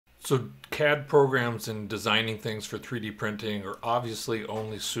So CAD programs and designing things for 3D printing are obviously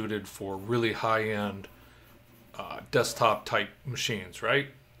only suited for really high-end desktop type machines, right?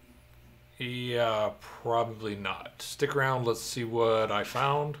 Yeah, probably not. Stick around, let's see what I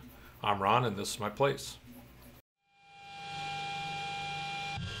found. I'm Ron and this is my place.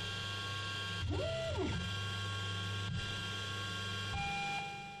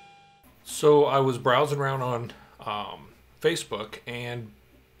 So I was browsing around on Facebook, and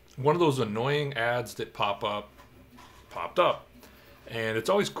one of those annoying ads that popped up. And it's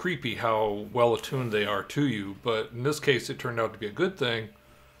always creepy how well attuned they are to you, but in this case it turned out to be a good thing,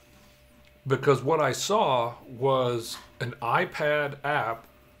 because what I saw was an iPad app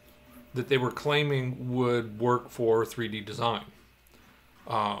that they were claiming would work for 3D design.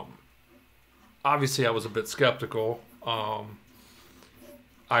 Obviously I was a bit skeptical. I've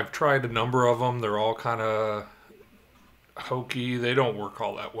tried a number of them. They're all kind of hokey. They don't work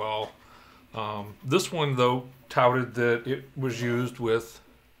all that well. This one, though, touted that it was used with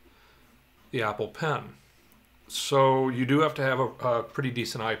the Apple Pen. So you do have to have a pretty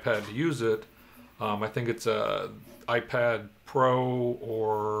decent iPad to use it. I think it's a iPad Pro,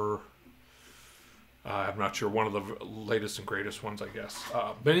 or I'm not sure, one of the latest and greatest ones, I guess.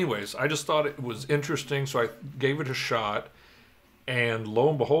 But anyways, I just thought it was interesting, so I gave it a shot. And lo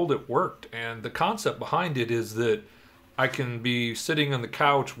and behold, it worked. And the concept behind it is that I can be sitting on the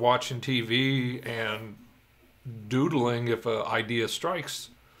couch watching TV and doodling if an idea strikes.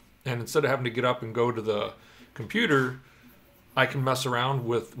 And instead of having to get up and go to the computer, I can mess around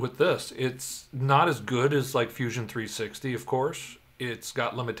with this. It's not as good as like Fusion 360, of course. It's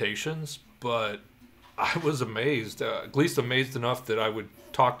got limitations, but I was amazed, at least amazed enough that I would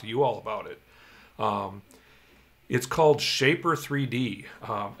talk to you all about it. It's called Shapr3D,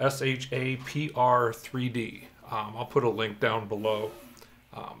 Shapr3D. I'll put a link down below.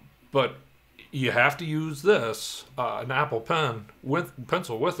 But you have to use this, an Apple Pen with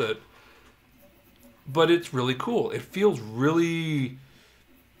pencil with it. But it's really cool. It feels really,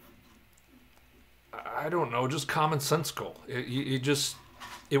 I don't know, just commonsensical.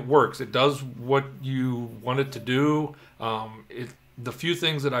 It works. It does what you want it to do. The few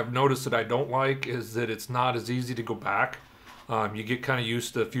things that I've noticed that I don't like is that it's not as easy to go back. You get kind of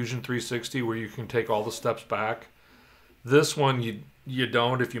used to Fusion 360 where you can take all the steps back. This one you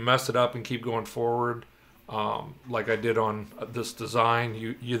don't. If you mess it up and keep going forward, like I did on this design,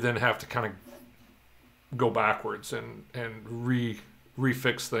 you then have to kind of go backwards and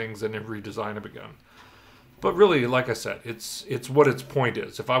refix things and then redesign them again. But really, like I said, it's what its point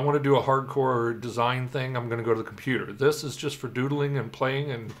is. If I want to do a hardcore design thing, I'm going to go to the computer. This is just for doodling and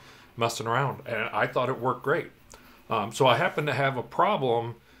playing and messing around. And I thought it worked great. So I happened to have a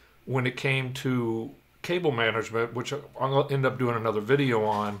problem when it came to cable management, which I'll end up doing another video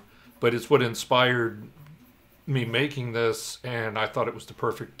on. But it's what inspired me making this, and I thought it was the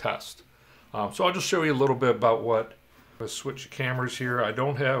perfect test. So I'll just show you a little bit about what. Let's switch cameras here. I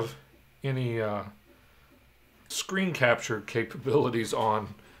don't have any screen capture capabilities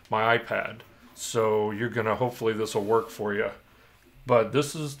on my iPad, so you're gonna, hopefully this will work for you. But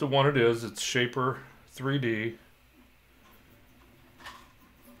this is the one it is. It's Shapr3D,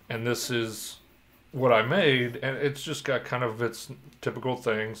 and this is what I made, and it's just got kind of its typical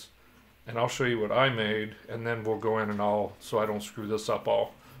things. And I'll show you what I made, and then we'll go in and so I don't screw this up,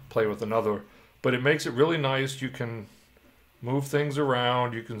 I'll play with another. But it makes it really nice. You can move things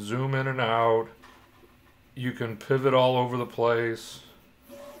around, you can zoom in and out, you can pivot all over the place,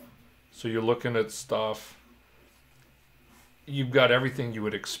 so you're looking at stuff. You've got everything you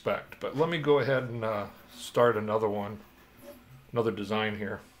would expect. But let me go ahead and start another design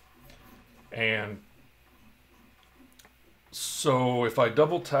here. And so if I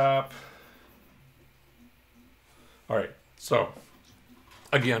double tap, all right, so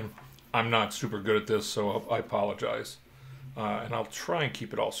again, I'm not super good at this, so I apologize. And I'll try and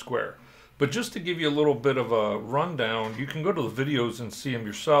keep it all square. But just to give you a little bit of a rundown, you can go to the videos and see them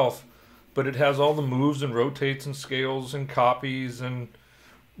yourself, but it has all the moves and rotates and scales and copies and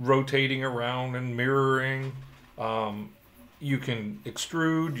rotating around and mirroring. You can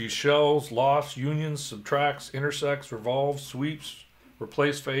extrude, use shells, lofts, unions, subtracts, intersects, revolves, sweeps,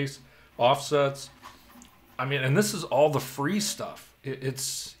 replace face, offsets. I mean, and this is all the free stuff.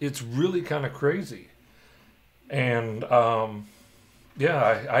 It's really kind of crazy. And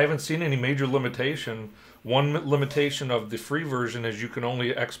yeah, I haven't seen any major limitation. One limitation of the free version is you can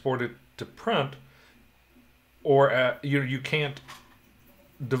only export it to print, or you can't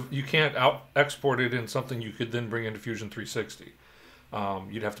export it in something you could then bring into Fusion 360.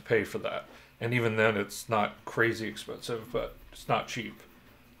 You'd have to pay for that, and even then, it's not crazy expensive, but it's not cheap.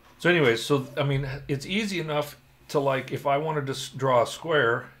 So anyway, so I mean, it's easy enough to, like, if I wanted to draw a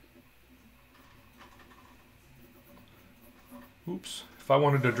square, oops, if I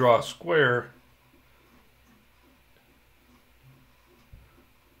wanted to draw a square,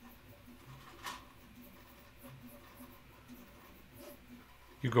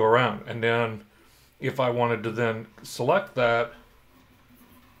 you go around, and then if I wanted to then select that,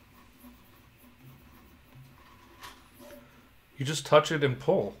 you just touch it and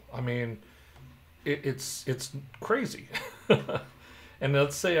pull. I mean, it's crazy. And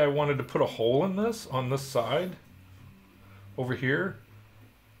let's say I wanted to put a hole in this on this side over here.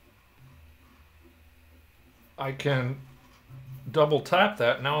 I can double tap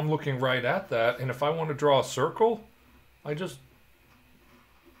that. Now I'm looking right at that. And if I want to draw a circle, I just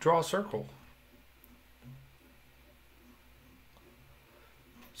draw a circle.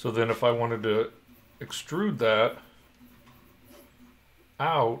 So then if I wanted to extrude that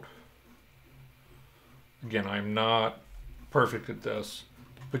out, again, I'm not perfect at this,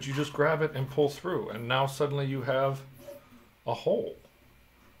 but you just grab it and pull through, and now suddenly you have a hole.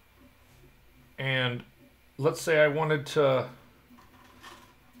 And let's say I wanted to,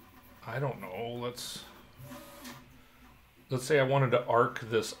 I don't know, let's say I wanted to arc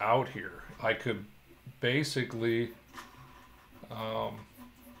this out here. I could basically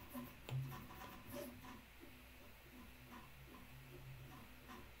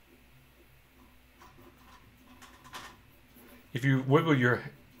if you wiggle your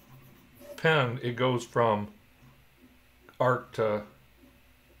pen, it goes from arc to,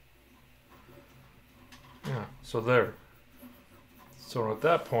 yeah, so there. So at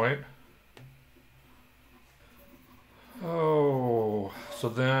that point, oh, so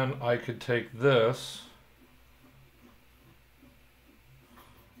then I could take this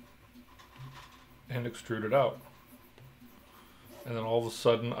and extrude it out. And then all of a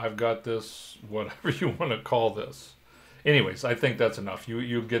sudden I've got this, whatever you want to call this. Anyways, I think that's enough.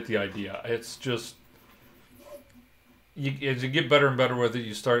 You get the idea. It's just, as you get better and better with it,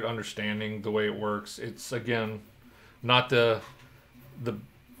 you start understanding the way it works. It's, again, not the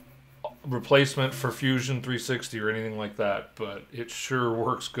replacement for Fusion 360 or anything like that, but it sure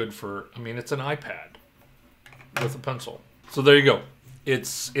works good for, I mean, it's an iPad with a pencil. So there you go.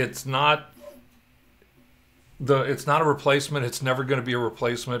 It's not a replacement. It's never going to be a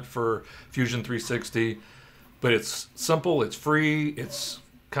replacement for Fusion 360. But it's simple, it's free, it's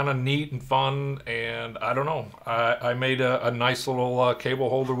kind of neat and fun, and I don't know. I made a nice little cable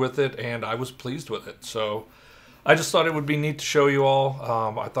holder with it, and I was pleased with it. So I just thought it would be neat to show you all.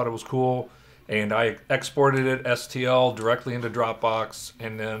 I thought it was cool, and I exported it STL directly into Dropbox,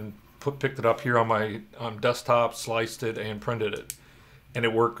 and then picked it up here on my desktop, sliced it, and printed it. And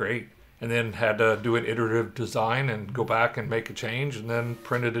it worked great. And then had to do an iterative design and go back and make a change, and then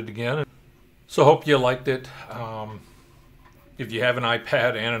printed it again. So hope you liked it. If you have an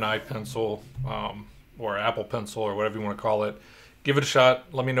iPad and an iPencil or Apple Pencil or whatever you want to call it, give it a shot.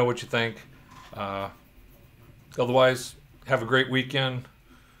 Let me know what you think. Otherwise, have a great weekend.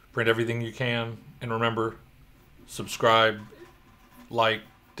 Print everything you can. And remember, subscribe, like,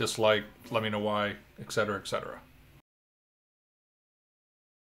 dislike, let me know why, etc., etc.